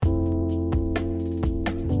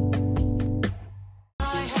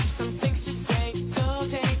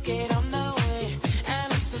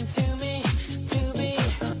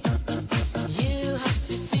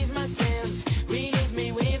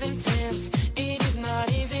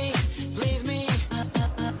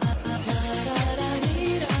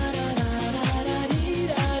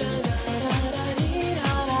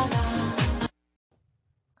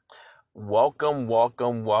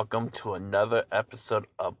welcome to another episode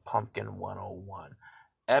of Pumpkin 101,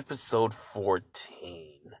 episode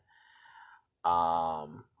 14.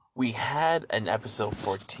 We had an episode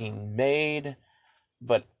 14 made,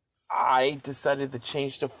 but I decided to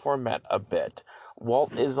change the format a bit.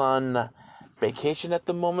 Walt is on vacation at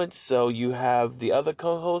the moment, so you have the other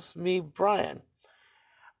co-host, me, Brian.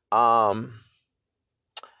 I'm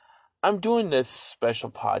doing this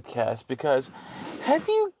special podcast because have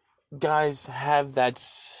you guys have that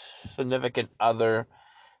significant other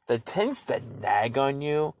that tends to nag on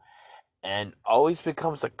you and always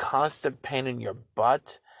becomes a constant pain in your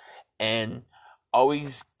butt and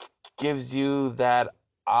always gives you that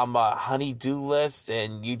a honey-do list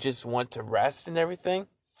and you just want to rest and everything?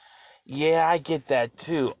 Yeah, I get that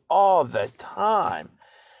too all the time.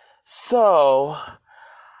 So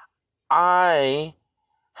I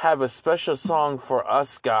have a special song for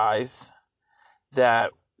us guys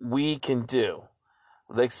that we can do.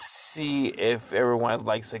 Let's see if everyone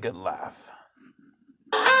likes a good laugh.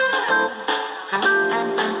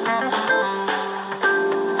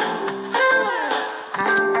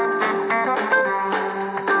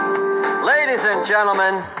 Ladies and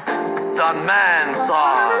gentlemen, the man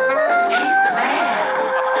song. He's the man.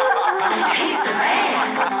 He's the man.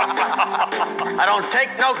 I don't take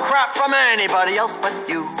no crap from anybody else but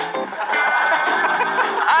you.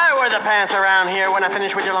 I wear the pants around here when I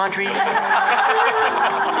finish with your laundry. Because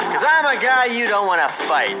I'm a guy you don't want to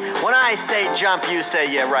fight. When I say jump, you say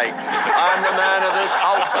you're right. I'm the man of this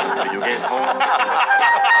house until you get home.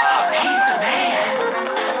 He's the man.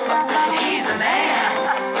 He's the man.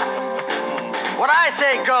 What I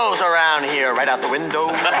say goes around here, right out the window.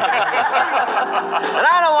 And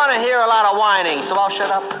I don't want to hear a lot of whining, so I'll shut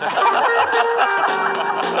up.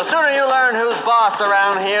 The sooner you learn who's boss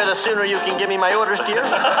around here, the sooner you can give me my orders, dear.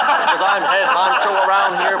 Because I'm head honcho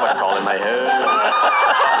around here, but it's all in my head.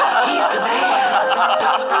 He's the man.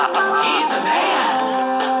 He's the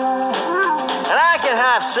man. And I can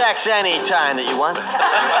have sex anytime that you want.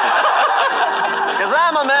 Because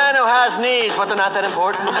I'm a man who has needs, but they're not that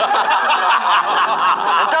important. And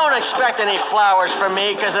don't expect any flowers from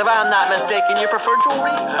me, because if I'm not mistaken, you prefer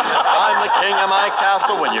jewelry. I'm the king of my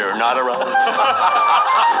castle when you're not around.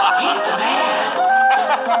 He's the man.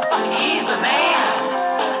 He's the man.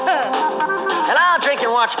 And I'll drink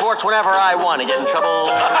and watch sports whenever I want to get in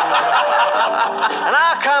trouble. And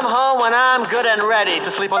I'll come home when I'm good and ready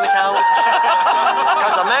to sleep on the couch.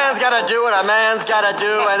 Because a man's got to do what a man's got to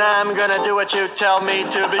do, and I'm going to do what you tell me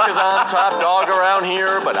to, because I'm top dog around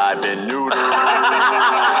here, but I've been neutered.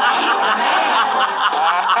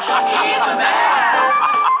 He's the man.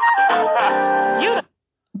 You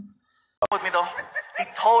with me though. He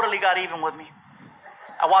totally got even with me.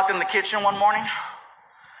 I walked in the kitchen one morning.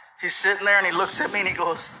 He's sitting there and he looks at me and he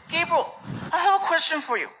goes, "Gabriel, I have a question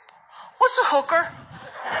for you. What's a hooker?"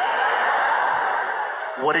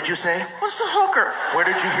 "What did you say?" "What's a hooker?" "Where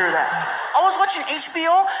did you hear that?" "I was watching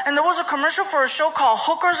HBO and there was a commercial for a show called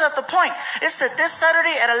Hookers at the Point. It said this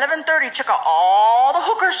Saturday at 11:30, check out all the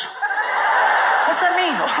hookers." "What's that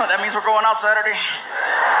mean?" "Oh, that means we're going out Saturday."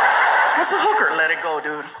 "What's a hooker?" "Let it go,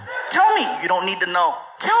 dude. Tell me." "You don't need to know."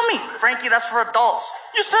 "Tell me." "Frankie, that's for adults."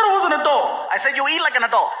 "You said I was an adult." "I said you eat like an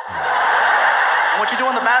adult. And what you do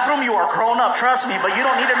in the bathroom, you are grown up, trust me, but you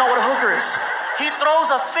don't need to know what a hooker is." He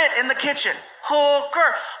throws a fit in the kitchen.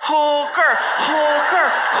 "Hooker, hooker,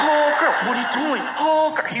 hooker, hooker." "What are you doing?"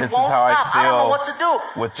 "Hooker." He This is won't how I stop. I don't know feel what to do.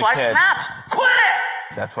 with So the I kids. snapped. "Quit it."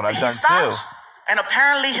 That's what I've And he done stopped. too. And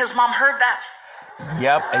apparently his mom heard that.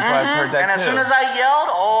 Yep, I've heard that And as too. soon as I yelled,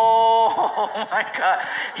 oh my God,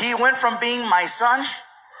 he went from being my son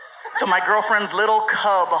to my girlfriend's little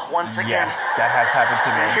cub once again. Yes, that has happened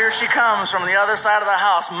to me. Here she comes from the other side of the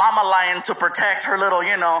house, mama lion to protect her little,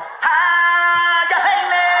 you know. "Ha, ya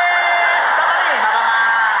hele, babadi, babama."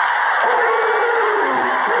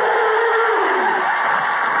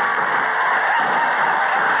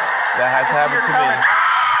 That has happened to me.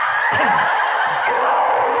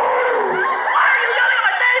 Why are you yelling at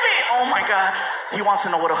my baby? Oh my God, he wants to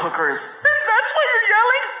know what a hooker is. "That's why you're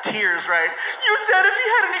yelling?" Tears, right? "You said if he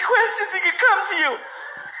had any questions, he could come to you."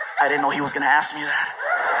 I didn't know he was gonna ask me that.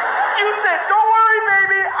 "You said, don't worry,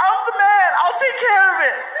 baby, I'm the man, I'll take care of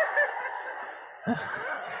it."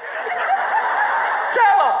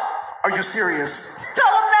 Tell him. "Are you serious?" "Tell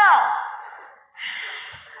him now."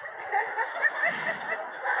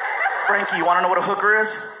 "Frankie, you wanna know what a hooker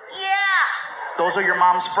is?" "Yeah." "Those are your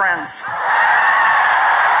mom's friends."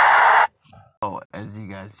 Oh, as you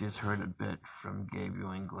guys just heard a bit from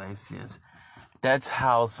Gabriel Iglesias, that's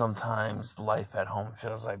how sometimes life at home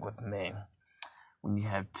feels like with me. When you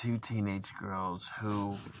have two teenage girls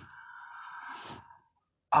who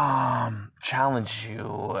challenge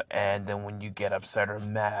you, and then when you get upset or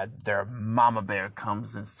mad, their mama bear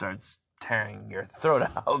comes and starts tearing your throat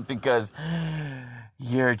out because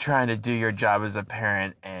you're trying to do your job as a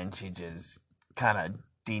parent and she just kind of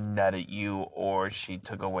denutted you or she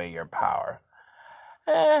took away your power.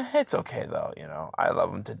 It's okay though, you know. I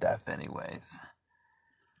love them to death anyways.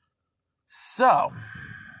 So,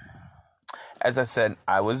 as I said,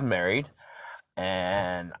 I was married.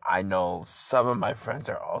 And I know some of my friends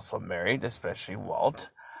are also married, especially Walt.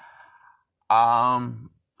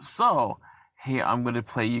 So, hey, I'm going to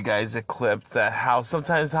play you guys a clip that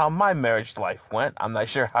how my marriage life went. I'm not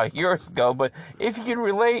sure how yours go, but if you can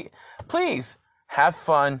relate, please have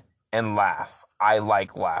fun and laugh. I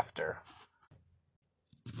like laughter.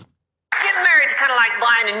 Getting married's kind of like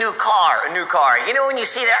buying a new car. You know when you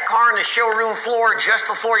see that car on the showroom floor just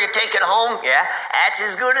before you take it home? Yeah, that's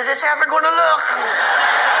as good as it's ever going to look.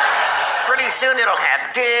 Pretty soon it'll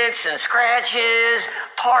have dents and scratches,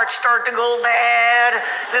 parts start to go bad,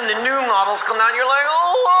 then the new models come out and you're like,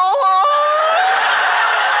 oh.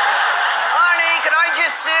 Honey, can I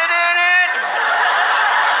just sit in it?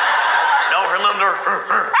 No,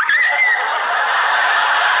 remember.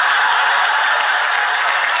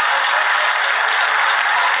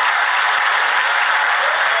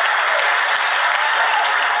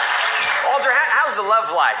 How's the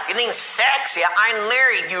love life? Getting sex? Yeah, I'm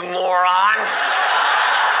married, you moron.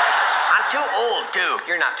 I'm too old, too.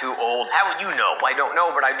 You're not too old. How would you know? Well, I don't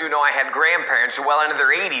know, but I do know I had grandparents who, well into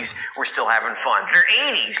their 80s, were still having fun. Their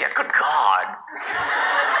 80s? Yeah, good God.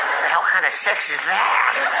 What the hell kind of sex is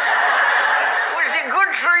that? Was it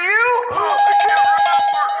good for you? Oh, I can't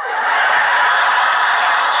remember.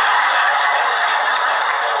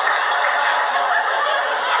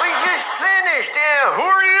 We just finished. Yeah, who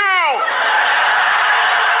are you?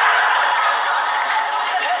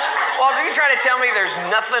 Walter, you trying to tell me there's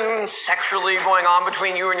nothing sexually going on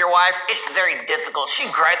between you and your wife? It's very difficult. She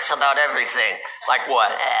gripes about everything. Like what?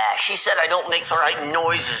 She said I don't make the right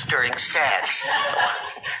noises during sex.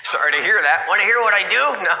 Sorry to hear that. Want to hear what I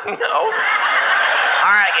do? No.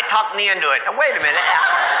 All right, you talked me into it. Now, wait a minute.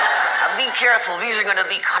 Now, be careful. These are going to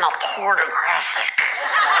be kind of pornographic.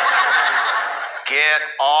 Get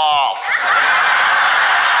off.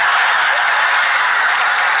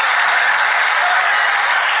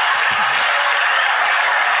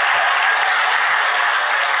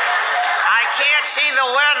 See the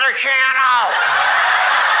Weather Channel.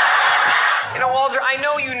 You know, Walter, I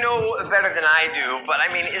know you know better than I do, but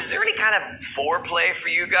I mean, is there any kind of foreplay for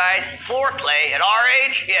you guys? Foreplay at our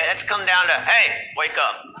age? Yeah, that's come down to, hey, wake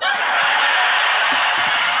up.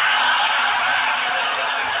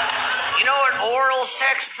 You know what oral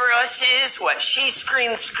sex for us is? What? She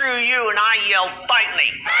screams, screw you, and I yell, bite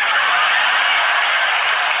me.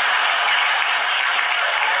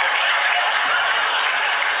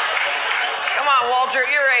 Walter,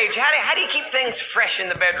 your age, how do you keep things fresh in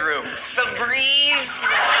the bedroom? Febreze?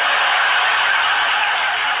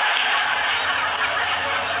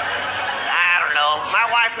 I don't know. My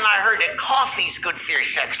wife and I heard that coffee's good for your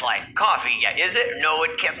sex life. Coffee, yeah, is it? No,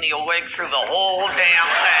 it kept me awake through the whole damn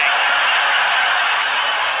thing.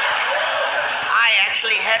 I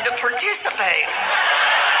actually had to participate.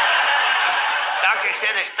 Doctor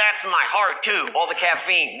said it's that for my heart, too. All the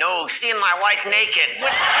caffeine. No, seeing my wife naked.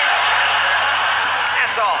 What?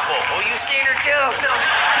 That's awful. Oh, you seen her too? No.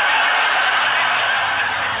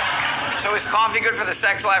 So is coffee good for the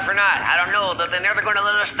sex life or not? I don't know. They're never going to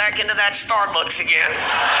let us back into that Starbucks again.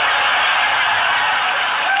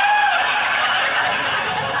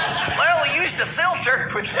 Well, we used the filter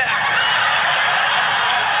with that.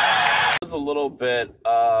 A little bit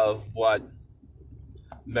of what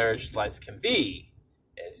marriage life can be,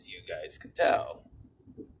 as you guys can tell.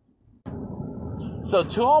 So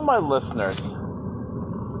to all my listeners,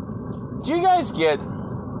 do you guys get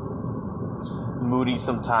moody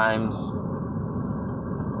sometimes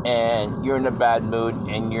and you're in a bad mood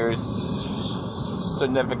and your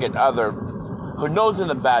significant other who knows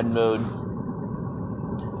in a bad mood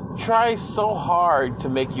tries so hard to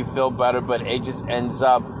make you feel better, but it just ends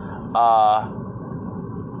up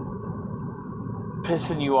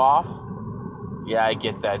pissing you off? Yeah, I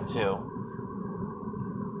get that too.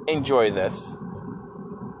 Enjoy this.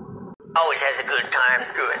 Always has a good time.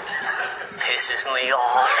 Good. Pisses me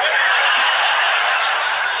off.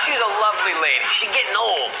 She's a lovely lady. She's getting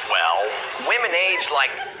old. Well, women age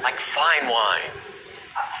like fine wine.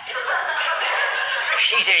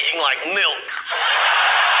 She's aging like milk.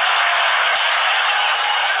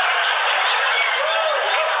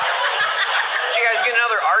 Did you guys get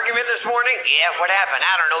another argument this morning? Yeah, what happened?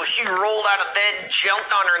 I don't know. She rolled out of bed, jumped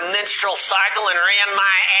on her menstrual cycle, and ran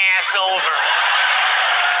my ass over.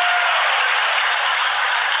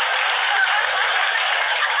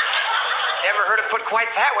 Never heard it put quite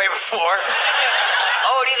that way before.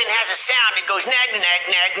 Oh, it even has a sound. It goes nag, nag, nag,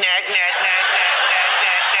 nag, nag, nag, nag, nag,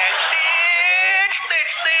 nag, nag, bitch,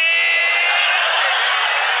 bitch,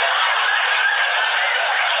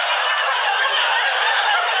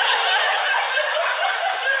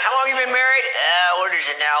 How long have you been married? What is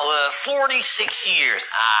it now? 46 years.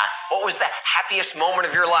 What was the happiest moment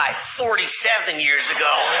of your life? 47 years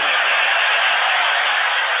ago.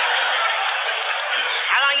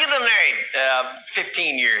 How long you been married?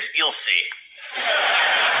 15 years. You'll see.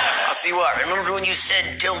 I'll see what. Remember when you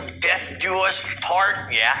said, till death do us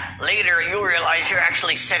part? Yeah. Later, you'll realize you're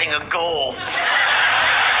actually setting a goal.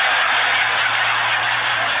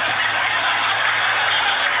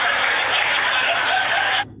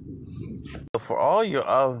 For all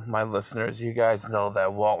my listeners, you guys know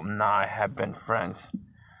that Walt and I have been friends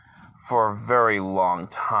for a very long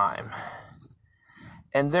time.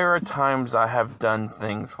 And there are times I have done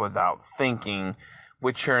things without thinking,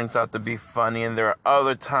 which turns out to be funny. And there are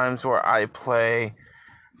other times where I play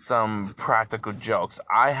some practical jokes.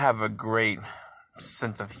 I have a great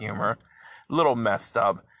sense of humor, a little messed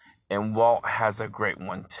up, and Walt has a great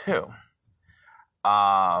one too.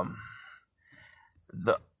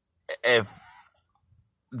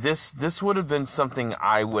 This would have been something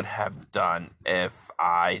I would have done if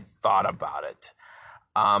I thought about it.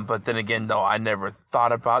 But then again, no, I never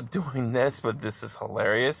thought about doing this, but this is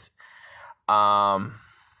hilarious. So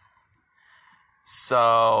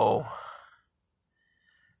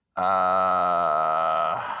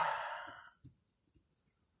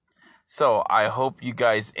I hope you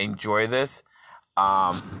guys enjoy this.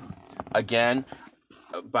 Again,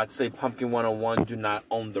 about to say Pumpkin 101 do not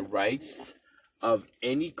own the rights of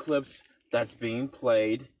any clips that's being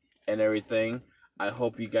played and everything. I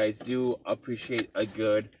hope you guys do appreciate a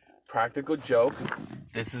good practical joke.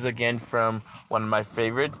 This is again from one of my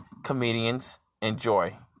favorite comedians.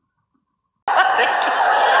 Enjoy.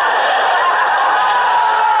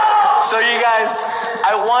 So you guys,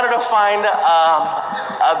 I wanted to find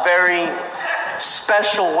a very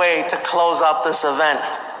special way to close out this event.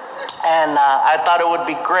 And I thought it would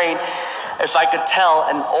be great if I could tell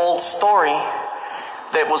an old story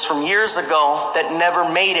that was from years ago that never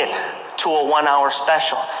made it to a 1 hour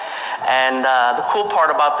special. And the cool part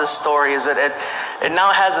about this story is that it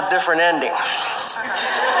now has a different ending.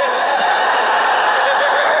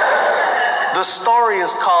 The story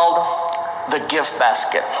is called The Gift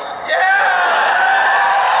Basket.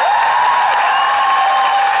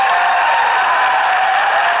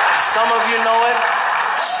 Some of you know it,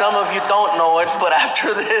 some of you don't know it, but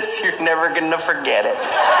after this, you're never gonna forget it.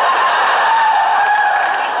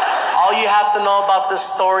 All you have to know about this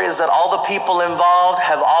story is that all the people involved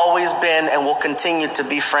have always been and will continue to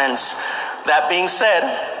be friends. That being said,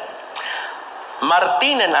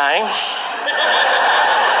 Martin and I,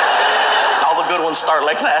 all the good ones start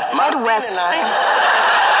like that. Martin and I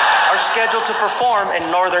are scheduled to perform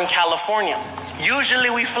in Northern California. Usually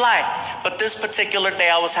we fly, but this particular day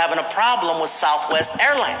I was having a problem with Southwest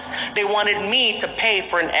Airlines. They wanted me to pay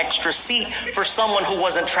for an extra seat for someone who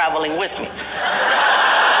wasn't traveling with me.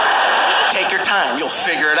 Take your time, you'll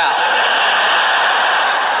figure it out.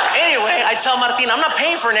 Anyway, I tell Martin, I'm not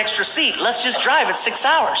paying for an extra seat. Let's just drive, it's 6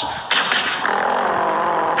 hours.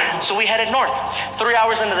 So we headed north. 3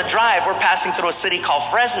 hours into the drive, we're passing through a city called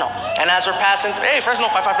Fresno. And as we're passing, hey, Fresno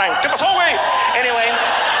 559, get us home, way. Anyway,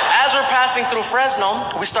 as we're passing through Fresno,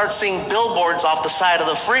 we start seeing billboards off the side of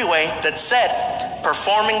the freeway that said,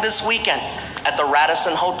 performing this weekend at the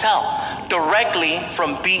Radisson Hotel. Directly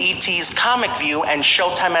from BET's Comic View and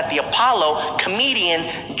Showtime at the Apollo, comedian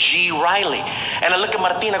G. Riley. And I look at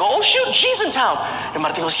Martin, I go, oh shoot, G's in town. And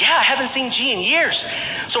Martin goes, yeah, I haven't seen G in years.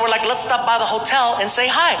 So we're like, let's stop by the hotel and say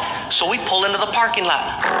hi. So we pull into the parking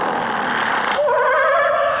lot.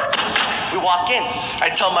 We walk in. I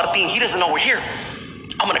tell Martin, he doesn't know we're here.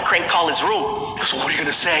 I'm gonna crank call his room. He goes, what are you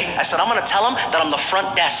gonna say? I said, I'm gonna tell him that I'm the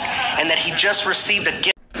front desk and that he just received a gift.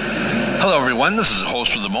 Hello, everyone. This is the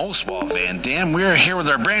host of the most, Walt Van Dam. We are here with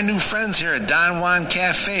our brand new friends here at Don Juan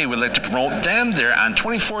Cafe. We'd like to promote them. They're on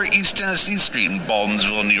 24 East Tennessee Street in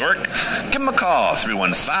Baldwinsville, New York. Give them a call,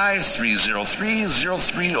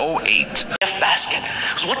 315-303-0308. Gift basket.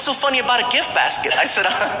 So what's so funny about a gift basket? I said,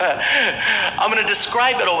 I'm going to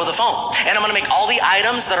describe it over the phone. And I'm going to make all the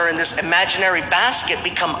items that are in this imaginary basket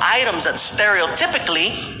become items that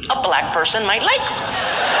stereotypically a black person might like.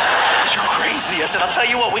 You're crazy. I said, I'll tell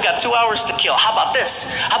you what, we got 2 hours to kill. How about this?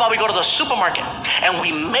 How about we go to the supermarket and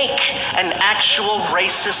we make an actual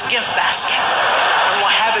racist gift basket? And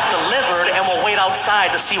we'll have it delivered and we'll wait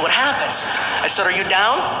outside to see what happens. I said, are you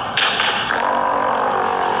down?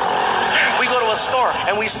 We go to a store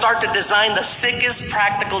and we start to design the sickest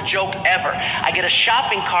practical joke ever. I get a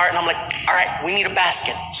shopping cart and I'm like, all right, we need a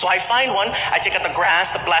basket. So I find one. I take out the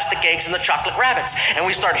grass, the plastic eggs, and the chocolate rabbits. And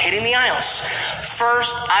we start hitting the aisles.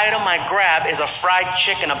 First item I grab is a fried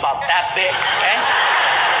chicken about that big, okay?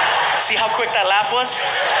 See how quick that laugh was?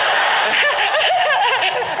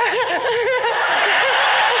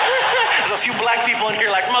 There's a few black people in here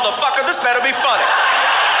like, motherfucker, this better be funny.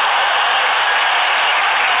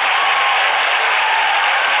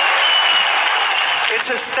 It's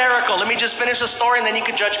hysterical. Let me just finish the story and then you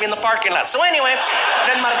can judge me in the parking lot. So anyway,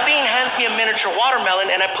 then Martin hands me a miniature watermelon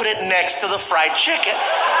and I put it next to the fried chicken.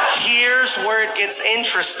 Here's where it gets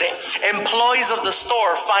interesting. Employees of the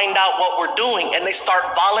store find out what we're doing and they start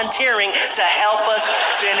volunteering to help us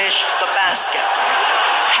finish the basket.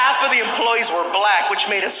 Half of the employees were black, which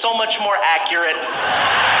made it so much more accurate.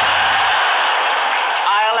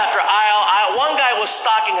 Aisle after aisle. One guy was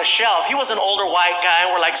stocking a shelf. He was an older white guy.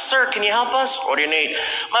 And we're like, sir, can you help us? What do you need?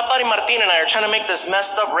 My buddy Martin and I are trying to make this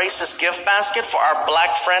messed up racist gift basket for our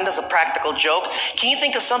black friend as a practical joke. Can you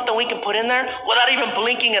think of something we can put in there? Without even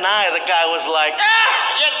blinking an eye, the guy was like,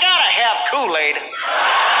 you gotta have Kool-Aid.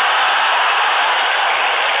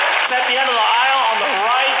 It's at the end of the aisle on the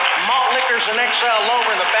right. Malt liquors and XL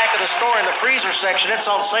over in the back of the store in the freezer section. It's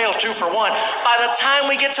on sale 2 for $1. By the time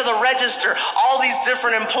we get to the register, all these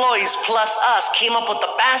different employees plus us came up with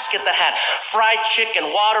the basket that had fried chicken,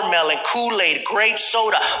 watermelon, Kool-Aid, grape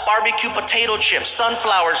soda, barbecue potato chips,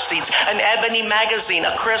 sunflower seeds, an Ebony magazine,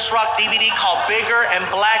 a Chris Rock DVD called Bigger and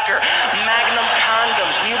Blacker, Magnum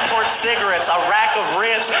condoms, Newport cigarettes, a rack of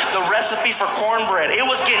ribs, the recipe for cornbread. It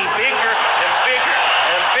was getting bigger and bigger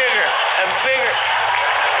and bigger and bigger.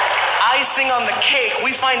 Icing on the cake,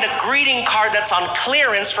 we find a greeting card that's on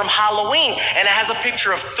clearance from Halloween, and it has a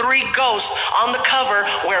picture of 3 ghosts on the cover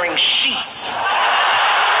wearing sheets.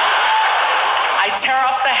 I tear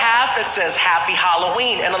off the half that says Happy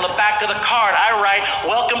Halloween, and on the back of the card I write,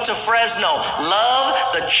 welcome to Fresno, love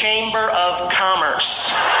the Chamber of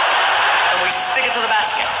Commerce. And we stick it to the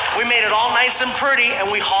basket. We made it all nice and pretty,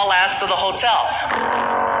 and we haul ass to the hotel.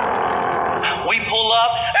 We pull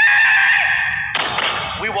up.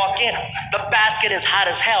 We walk in. The basket is hot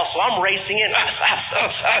as hell, so I'm racing in.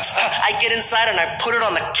 I get inside and I put it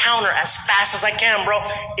on the counter as fast as I can, bro.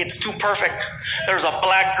 It's too perfect. There's a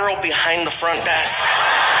black girl behind the front desk.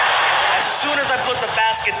 As soon as I put the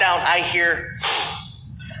basket down, I hear...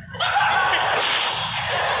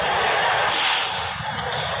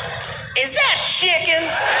 Is that chicken?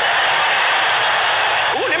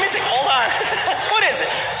 Ooh, let me see. Hold on. What is it?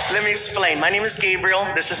 Let me explain. My name is Gabriel.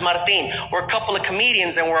 This is Martin. We're a couple of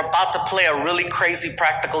comedians and we're about to play a really crazy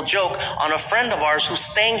practical joke on a friend of ours who's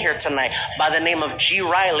staying here tonight by the name of G.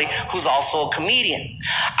 Riley, who's also a comedian.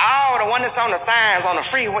 Oh, the one that's on the signs on the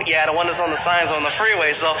freeway. Yeah, the one that's on the signs on the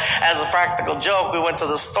freeway. So as a practical joke, we went to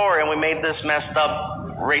the store and we made this messed up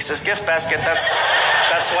racist gift basket.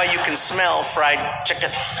 That's why you can smell fried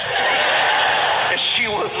chicken. And she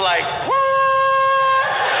was like, what?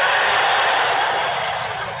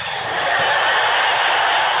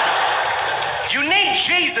 You need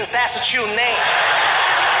Jesus, that's what you need.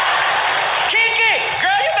 Kiki,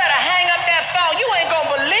 girl, you better hang up that phone. You ain't gonna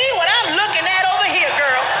believe what I'm looking at over here,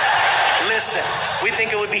 girl. Listen, we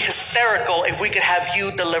think it would be hysterical if we could have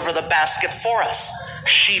you deliver the basket for us.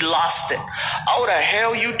 She lost it. Oh, the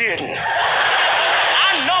hell you didn't.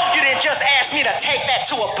 I know you didn't just ask me to take that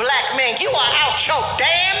to a black man. You are out your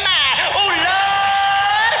damn mind. Oh,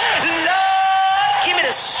 Lord, Lord, give me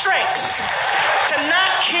the strength to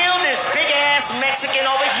not kill this big-ass Mexican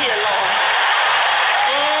over here, Lord.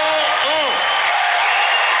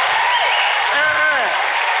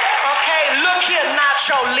 Okay, look here,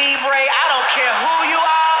 Nacho Libre. I don't care who you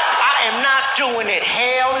are. I am not doing it.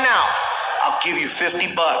 Hell no. I'll give you $50.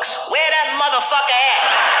 Where that motherfucker at?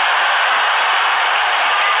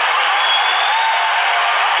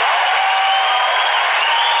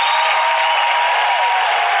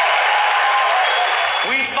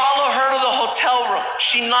 We follow her to the hotel room.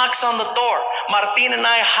 She knocks on the door. Martin and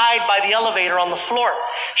I hide by the elevator on the floor.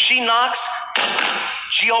 She knocks.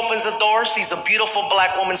 She opens the door, sees a beautiful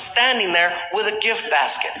black woman standing there with a gift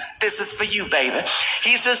basket. This is for you, baby.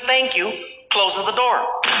 He says, thank you. Closes the door.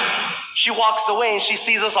 She walks away and she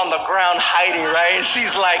sees us on the ground hiding, right? And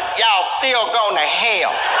she's like, y'all still going to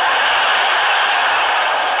hell.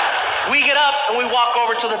 We get up and we walk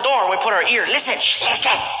over to the door and we put our ear. Listen,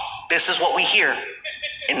 listen. this is what we hear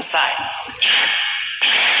inside.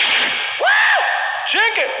 Woo!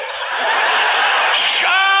 Chicken!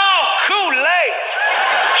 Oh, Kool-Aid!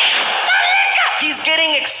 He's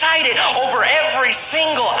getting excited over every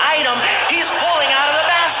single item he's pulling out of the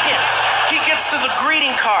basket. He gets to the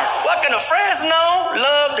greeting card. Welcome to Fresno.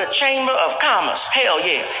 Love the Chamber of Commerce. Hell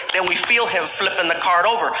yeah. Then we feel him flipping the card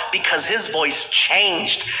over because his voice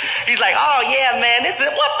changed. He's like, oh yeah, man, this is,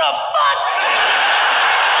 what the fuck?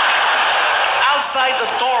 Outside the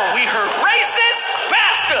door, we heard racist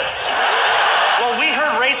bastards. When we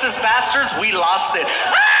heard racist bastards, we lost it.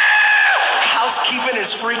 Housekeeping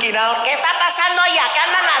is freaking out. ¿Qué está pasando allá? ¿Qué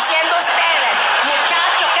andan haciendo ustedes?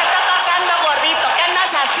 Muchacho, ¿qué está pasando, gordito? ¿Qué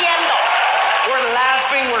andas haciendo? We're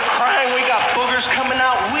laughing, we're crying, we got boogers coming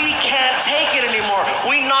out. We can't take it anymore.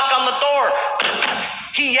 We knock on the door.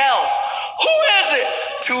 He yells, who is it?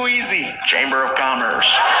 Too easy. Chamber of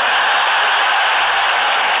Commerce.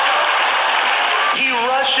 He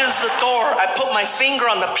rushes the door. I put my finger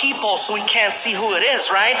on the peephole so he can't see who it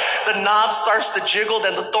is, right? The knob starts to jiggle,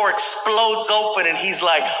 then the door explodes open, and he's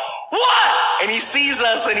like, what? And he sees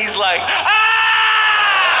us, and he's like, ah!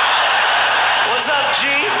 What's up, G?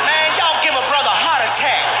 Man, y'all give a brother a heart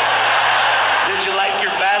attack. Did you like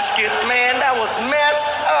your basket? Man, that was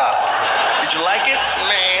messed up. Did you like it?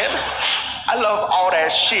 Man, I love all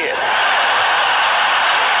that shit.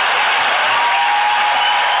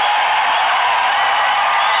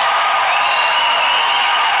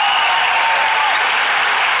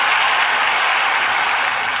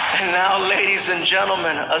 And now, ladies and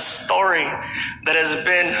gentlemen, a story that has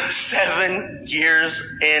been 7 years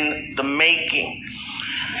in the making.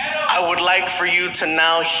 I would like for you to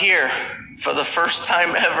now hear, for the first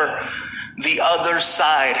time ever, the other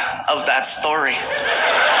side of that story.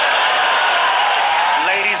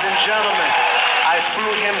 Ladies and gentlemen, I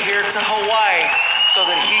flew him here to Hawaii so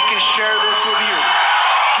that he can share this with you.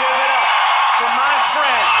 Give it up for my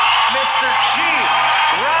friend, Mr. G.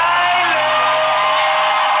 Riley.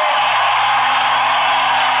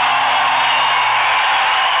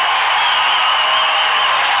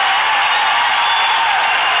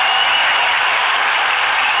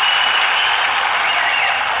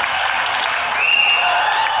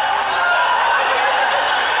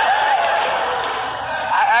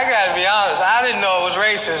 I gotta be honest, I didn't know it was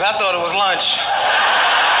racist. I thought it was lunch.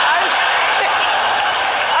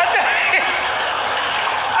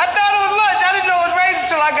 I thought it was lunch. I didn't know it was racist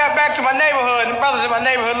until I got back to my neighborhood. And the brothers in my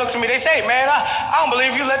neighborhood looked at me. They say, man, I don't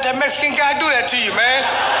believe you let that Mexican guy do that to you, man.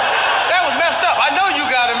 That was messed up. I know you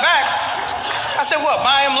got him back. I said, what,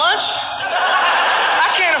 buy him lunch? I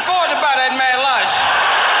can't afford to buy that man lunch.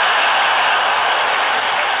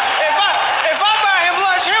 If I buy him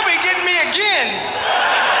lunch, he'll be getting me again.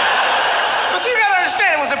 But you gotta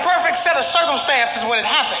understand, it was the perfect set of circumstances when it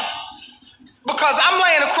happened. Because I'm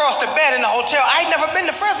laying across the bed in the hotel. I had never been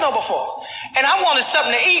to Fresno before. And I wanted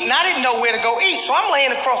something to eat, and I didn't know where to go eat. So I'm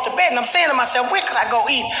laying across the bed, and I'm saying to myself, where could I go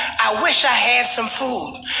eat? I wish I had some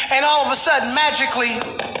food. And all of a sudden, magically,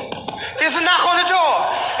 there's a knock on the door,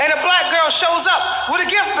 and a black girl shows up with a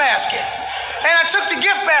gift basket. And I took the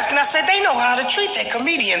gift basket, and I said, they know how to treat their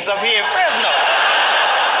comedians up here in Fresno.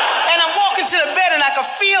 And I'm walking to the bed, and I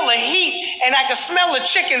could feel the heat, and I could smell the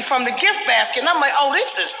chicken from the gift basket. And I'm like, oh,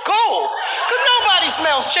 this is cool. Because nobody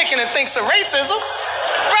smells chicken and thinks of racism,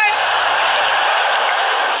 right?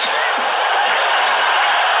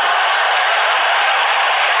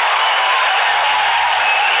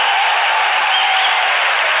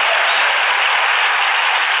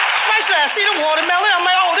 I see the watermelon. I'm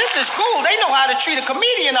like, oh, this is cool. They know how to treat a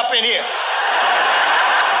comedian up in here.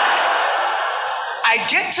 I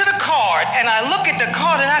get to the card, and I look at the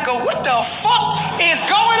card, and I go, what the fuck is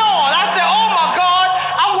going on? I said, oh, my God,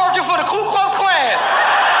 I'm working for the Ku Klux Klan.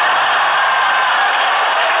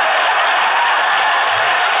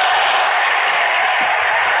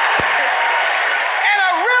 And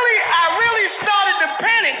I really started to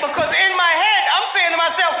panic because in my head, I'm saying to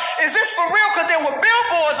myself, is this for real? Because there were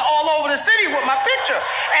billboards all over the city with my picture.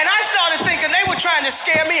 And I started thinking they were trying to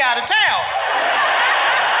scare me out of town.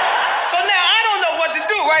 So now I don't know what to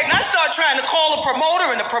do, right? And I start trying to call a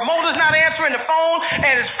promoter, and the promoter's not answering the phone,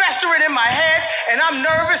 and it's festering in my head, and I'm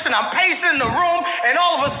nervous, and I'm pacing the room, and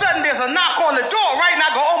all of a sudden there's a knock on the door, right? And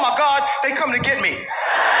I go, oh my God, they come to get me.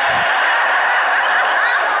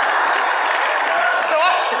 So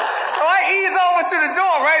I ease over to the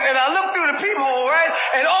door, right? And I look through the peephole, right?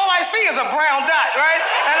 And all I see is a brown dot, right?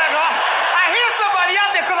 And I go, I hear somebody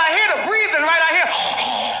out there because I hear the breathing, right? I hear.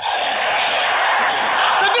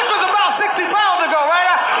 So this was about 60 pounds ago, right?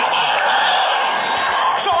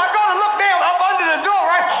 So I go to look down up under the door,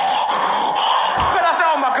 right? But I said,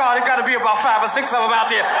 oh my God, it 5 or 6 of them out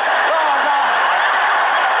there. Oh my God.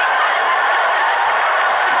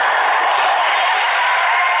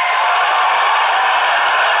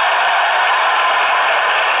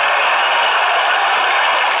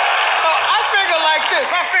 So I figure like this.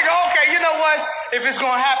 I figure, okay, you know what? If it's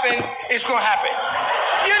gonna happen, it's gonna happen.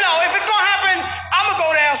 You know, if it's gonna happen, I'm gonna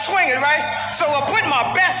go down swinging, right? So I put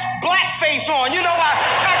my best black face on. You know,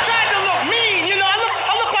 I tried to look mean. You know,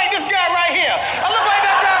 I look like this guy right here. I look like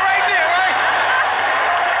that guy right there, right?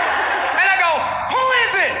 And I go, who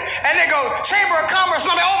is it? And they go, Chamber of Commerce.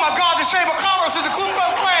 And I'm like, oh my God, the Chamber of Commerce is the Ku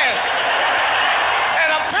Klux Klan.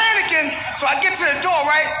 And I'm panicking, so I get to the door,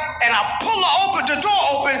 right? And I pull the door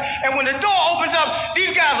open, and when the door opens up,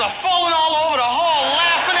 these guys are falling all over the hall,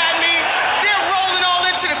 laughing at me. They're rolling all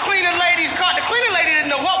into the cleaning lady's car. The cleaning lady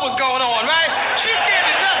didn't know what was going on, right? She's scared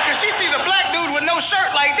to death because she sees a black dude with no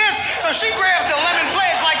shirt like this, so she grabs the lemon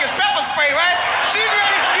pledge like it's pepper spray, right? She's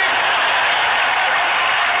ready to get...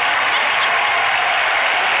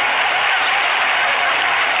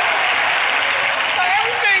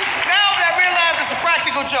 Everything, now that I realize it's a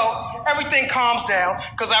practical joke, everything calms down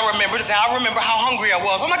because I remember how hungry I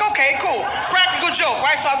was. I'm like, okay, cool. Practical joke,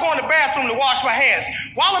 right? So I go in the bathroom to wash my hands.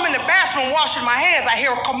 While I'm in the bathroom washing my hands, I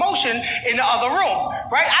hear a commotion in the other room,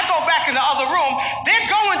 right? I go back in the other room. They're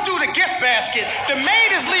going through the gift basket. The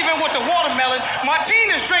maid is leaving with the watermelon.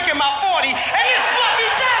 Martina's drinking my 40. And this fluffy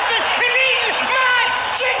bastard is eating my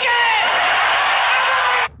chicken!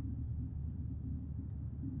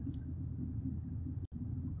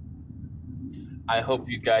 I hope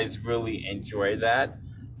you guys really enjoy that.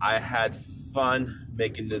 I had fun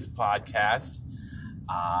making this podcast.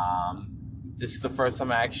 This is the first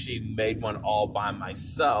time I actually made one all by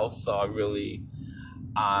myself, so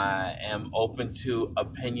I am open to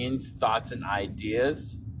opinions, thoughts, and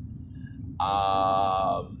ideas.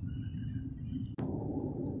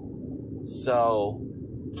 So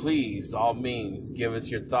please, all means, give us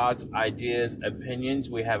your thoughts, ideas, opinions.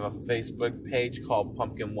 We have a Facebook page called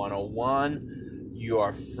Pumpkin 101. You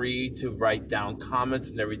are free to write down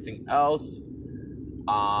comments and everything else.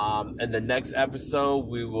 In the next episode,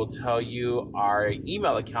 we will tell you our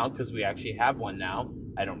email account because we actually have one now.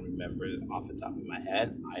 I don't remember it off the top of my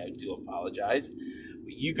head. I do apologize.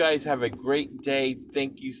 But you guys have a great day.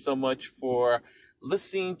 Thank you so much for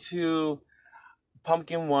listening to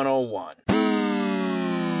Pumpkin 101.